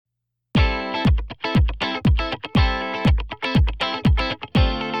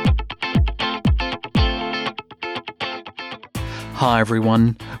Hi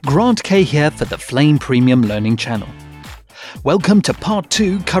everyone, Grant K here for the Flame Premium Learning channel. Welcome to part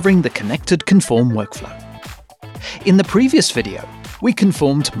 2 covering the connected conform workflow. In the previous video, we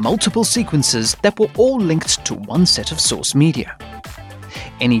conformed multiple sequences that were all linked to one set of source media.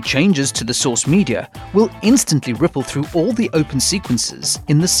 Any changes to the source media will instantly ripple through all the open sequences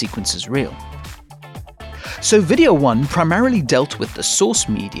in the sequences reel. So video 1 primarily dealt with the source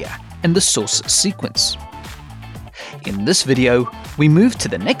media and the source sequence. In this video, we move to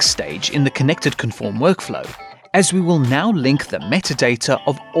the next stage in the connected conform workflow, as we will now link the metadata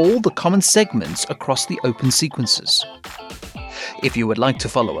of all the common segments across the open sequences. If you would like to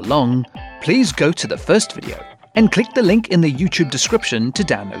follow along, please go to the first video and click the link in the YouTube description to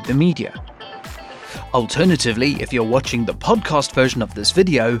download the media. Alternatively, if you're watching the podcast version of this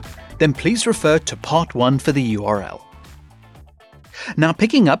video, then please refer to part 1 for the URL. Now,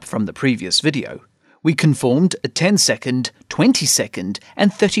 picking up from the previous video, we conformed a 10-second, 20-second,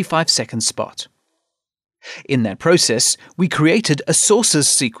 and 35-second spot. In that process, we created a sources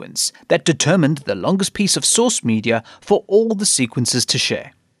sequence that determined the longest piece of source media for all the sequences to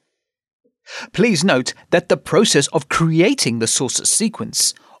share. Please note that the process of creating the sources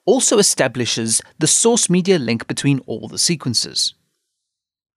sequence also establishes the source media link between all the sequences.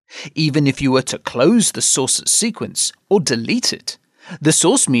 Even if you were to close the sources sequence or delete it, the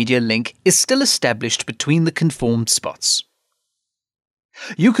source media link is still established between the conformed spots.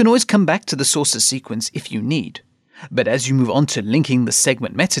 You can always come back to the sources sequence if you need, but as you move on to linking the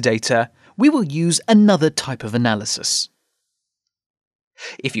segment metadata, we will use another type of analysis.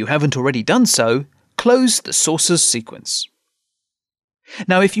 If you haven't already done so, close the sources sequence.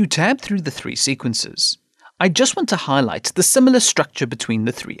 Now, if you tab through the 3 sequences, I just want to highlight the similar structure between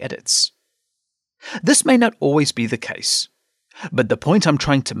the 3 edits. This may not always be the case, but the point I'm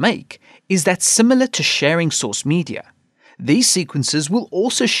trying to make is that similar to sharing source media, these sequences will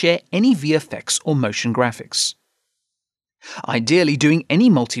also share any VFX or motion graphics. Ideally, doing any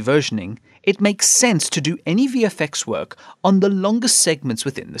multi-versioning, it makes sense to do any VFX work on the longest segments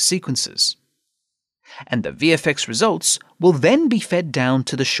within the sequences. And the VFX results will then be fed down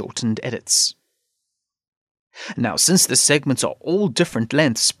to the shortened edits. Now, since the segments are all different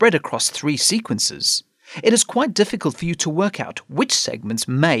lengths spread across 3 sequences, it is quite difficult for you to work out which segments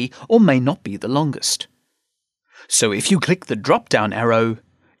may or may not be the longest. So if you click the drop-down arrow,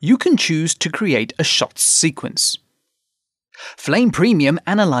 you can choose to create a shots sequence. Flame Premium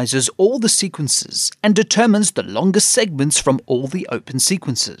analyzes all the sequences and determines the longest segments from all the open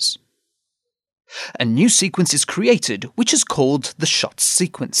sequences. A new sequence is created, which is called the shots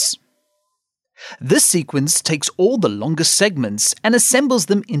sequence. This sequence takes all the longest segments and assembles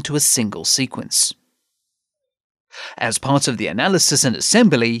them into a single sequence. As part of the analysis and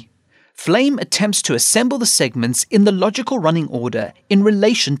assembly, Flame attempts to assemble the segments in the logical running order in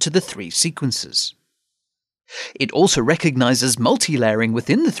relation to the 3 sequences. It also recognizes multi-layering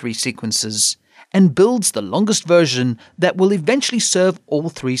within the 3 sequences and builds the longest version that will eventually serve all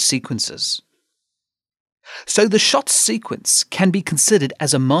 3 sequences. So the shots sequence can be considered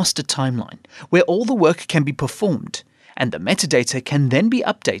as a master timeline where all the work can be performed and the metadata can then be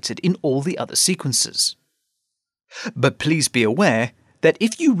updated in all the other sequences. But please be aware that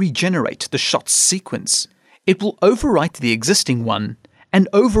if you regenerate the shots sequence, it will overwrite the existing one and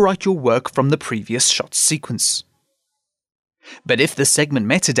overwrite your work from the previous shots sequence. But if the segment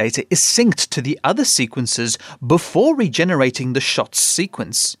metadata is synced to the other sequences before regenerating the shots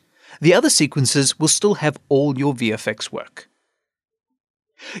sequence, the other sequences will still have all your VFX work.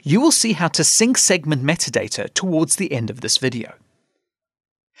 You will see how to sync segment metadata towards the end of this video.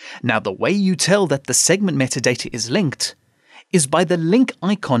 Now, the way you tell that the segment metadata is linked is by the link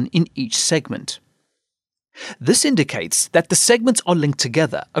icon in each segment. This indicates that the segments are linked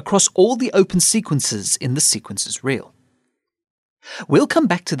together across all the open sequences in the sequences reel. We'll come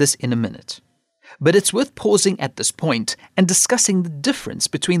back to this in a minute, but it's worth pausing at this point and discussing the difference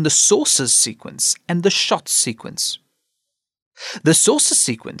between the sources sequence and the shots sequence. The sources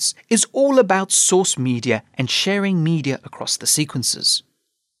sequence is all about source media and sharing media across the sequences.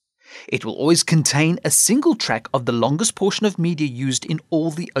 It will always contain a single track of the longest portion of media used in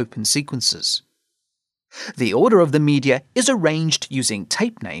all the open sequences. The order of the media is arranged using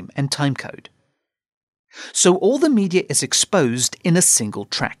tape name and timecode. So all the media is exposed in a single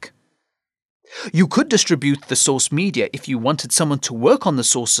track. You could distribute the source media if you wanted someone to work on the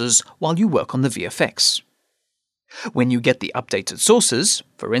sources while you work on the VFX. When you get the updated sources,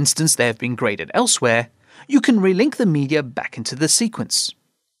 for instance they have been graded elsewhere, you can relink the media back into the sequence.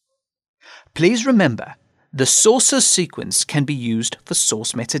 Please remember, the sources sequence can be used for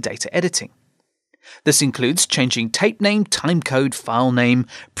source metadata editing. This includes changing tape name, timecode, file name,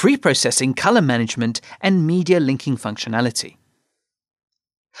 pre-processing, color management, and media linking functionality.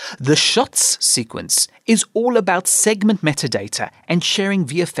 The shots sequence is all about segment metadata and sharing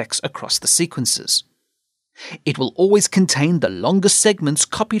VFX across the sequences. It will always contain the longest segments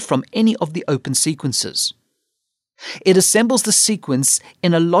copied from any of the open sequences. It assembles the sequence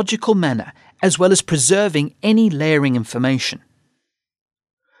in a logical manner as well as preserving any layering information.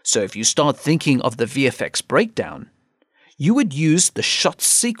 So if you start thinking of the VFX breakdown, you would use the shots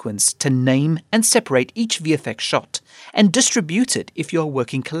sequence to name and separate each VFX shot and distribute it if you are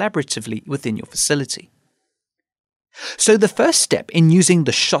working collaboratively within your facility. So the first step in using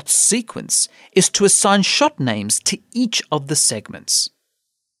the shots sequence is to assign shot names to each of the segments.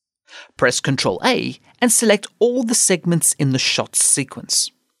 Press Ctrl A and select all the segments in the shots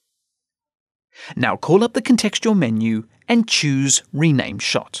sequence. Now call up the contextual menu and choose Rename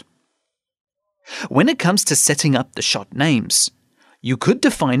Shot. When it comes to setting up the shot names, you could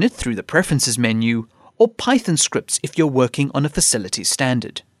define it through the Preferences menu or Python scripts if you're working on a facility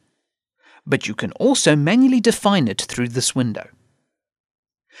standard. But you can also manually define it through this window.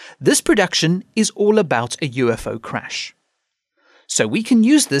 This production is all about a UFO crash, so we can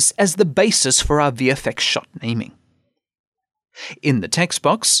use this as the basis for our VFX shot naming. In the text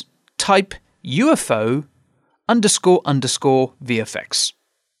box, type UFO __ VFX.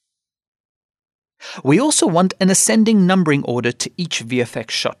 We also want an ascending numbering order to each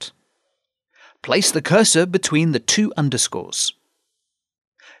VFX shot. Place the cursor between the two underscores.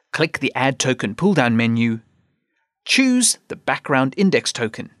 Click the Add Token pull-down menu. Choose the Background Index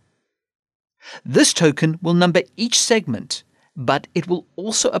token. This token will number each segment, but it will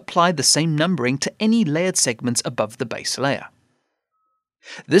also apply the same numbering to any layered segments above the base layer.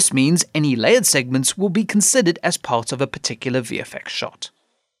 This means any layered segments will be considered as part of a particular VFX shot.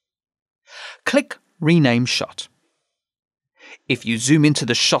 Click Rename Shot. If you zoom into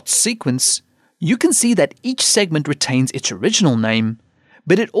the shot sequence, you can see that each segment retains its original name,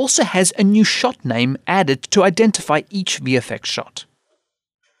 but it also has a new shot name added to identify each VFX shot.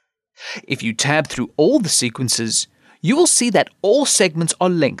 If you tab through all the sequences, you will see that all segments are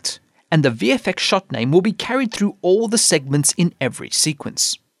linked, and the VFX shot name will be carried through all the segments in every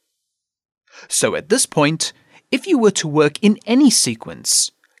sequence. So at this point, if you were to work in any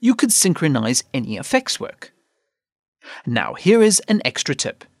sequence, you could synchronize any effects work. Now here is an extra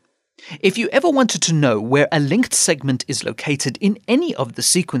tip. If you ever wanted to know where a linked segment is located in any of the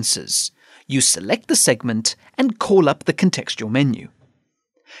sequences, you select the segment and call up the contextual menu.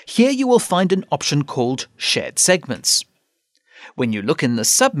 Here you will find an option called Shared Segments. When you look in the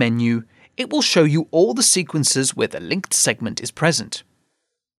submenu, it will show you all the sequences where the linked segment is present.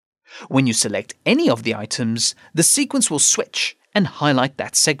 When you select any of the items, the sequence will switch and highlight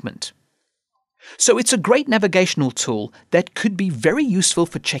that segment. So it's a great navigational tool that could be very useful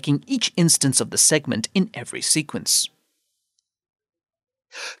for checking each instance of the segment in every sequence.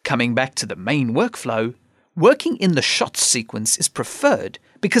 Coming back to the main workflow, working in the shots sequence is preferred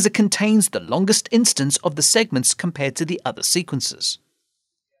because it contains the longest instance of the segments compared to the other sequences.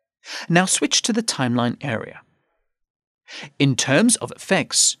 Now switch to the timeline area. In terms of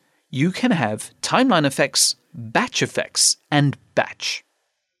effects, you can have TimelineFX, batch effects, and batch.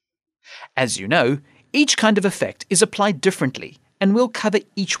 As you know, each kind of effect is applied differently, and we'll cover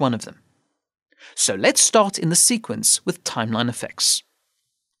each one of them. So let's start in the sequence with TimelineFX.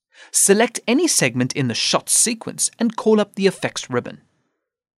 Select any segment in the shots sequence and call up the effects ribbon.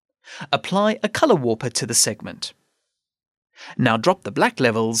 Apply a color warper to the segment. Now drop the black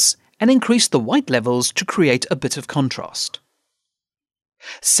levels and increase the white levels to create a bit of contrast.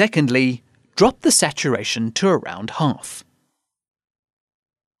 Secondly, drop the saturation to around half.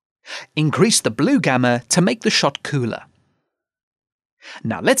 Increase the blue gamma to make the shot cooler.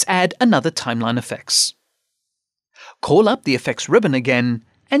 Now let's add another TimelineFX. Call up the effects ribbon again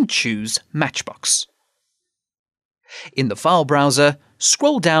and choose Matchbox. In the file browser,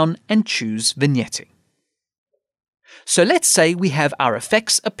 scroll down and choose Vignetting. So let's say we have our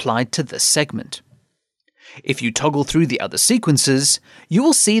effects applied to this segment. If you toggle through the other sequences, you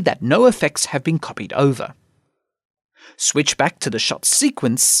will see that no effects have been copied over. Switch back to the shot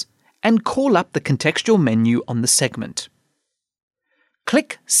sequence and call up the contextual menu on the segment.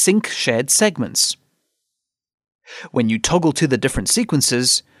 Click Sync Shared Segments. When you toggle to the different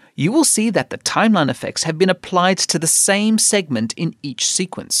sequences, you will see that the timeline effects have been applied to the same segment in each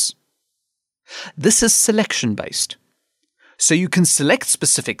sequence. This is selection-based, so you can select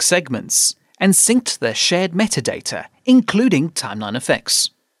specific segments and sync their shared metadata, including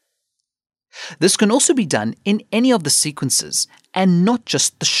TimelineFX. This can also be done in any of the sequences and not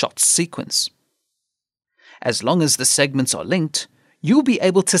just the shots sequence. As long as the segments are linked, you'll be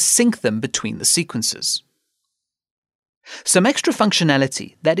able to sync them between the sequences. Some extra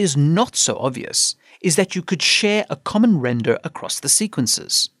functionality that is not so obvious is that you could share a common render across the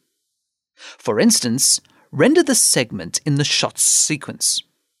sequences. For instance, render the segment in the shots sequence.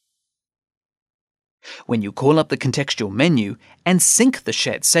 When you call up the contextual menu and sync the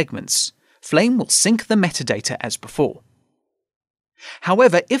shared segments, Flame will sync the metadata as before.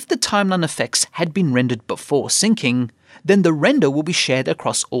 However, if the TimelineFX had been rendered before syncing, then the render will be shared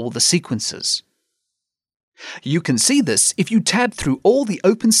across all the sequences. You can see this if you tab through all the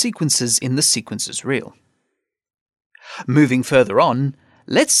open sequences in the sequences reel. Moving further on,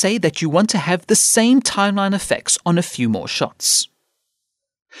 let's say that you want to have the same TimelineFX on a few more shots.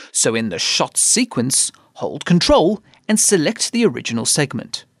 So in the shots sequence, hold Ctrl and select the original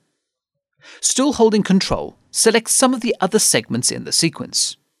segment. Still holding Ctrl, select some of the other segments in the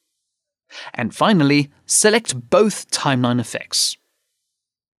sequence. And finally, select both TimelineFX.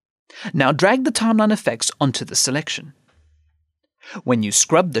 Now drag the TimelineFX onto the selection. When you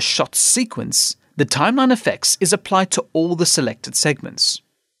scrub the shots sequence, the TimelineFX is applied to all the selected segments.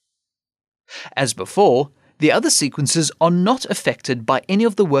 As before, the other sequences are not affected by any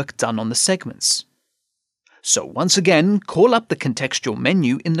of the work done on the segments. So once again, call up the contextual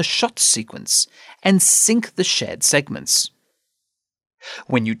menu in the shots sequence and sync the shared segments.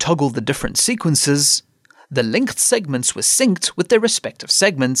 When you toggle the different sequences, the linked segments were synced with their respective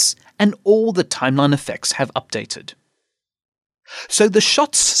segments and all the TimelineFX have updated. So the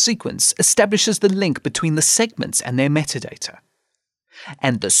shots sequence establishes the link between the segments and their metadata.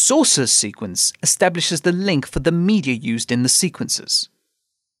 And the sources sequence establishes the link for the media used in the sequences.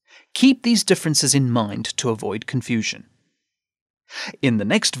 Keep these differences in mind to avoid confusion. In the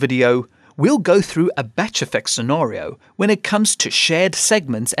next video, we'll go through a batch effect scenario when it comes to shared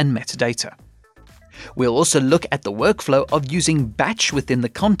segments and metadata. We'll also look at the workflow of using batch within the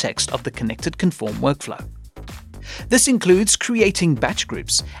context of the connected conform workflow. This includes creating batch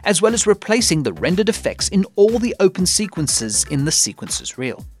groups, as well as replacing the rendered effects in all the open sequences in the sequences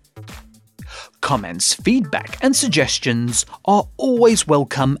reel. Comments, feedback, and suggestions are always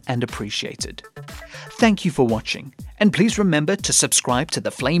welcome and appreciated. Thank you for watching, and please remember to subscribe to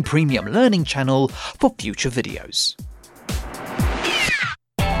the Flame Premium Learning channel for future videos.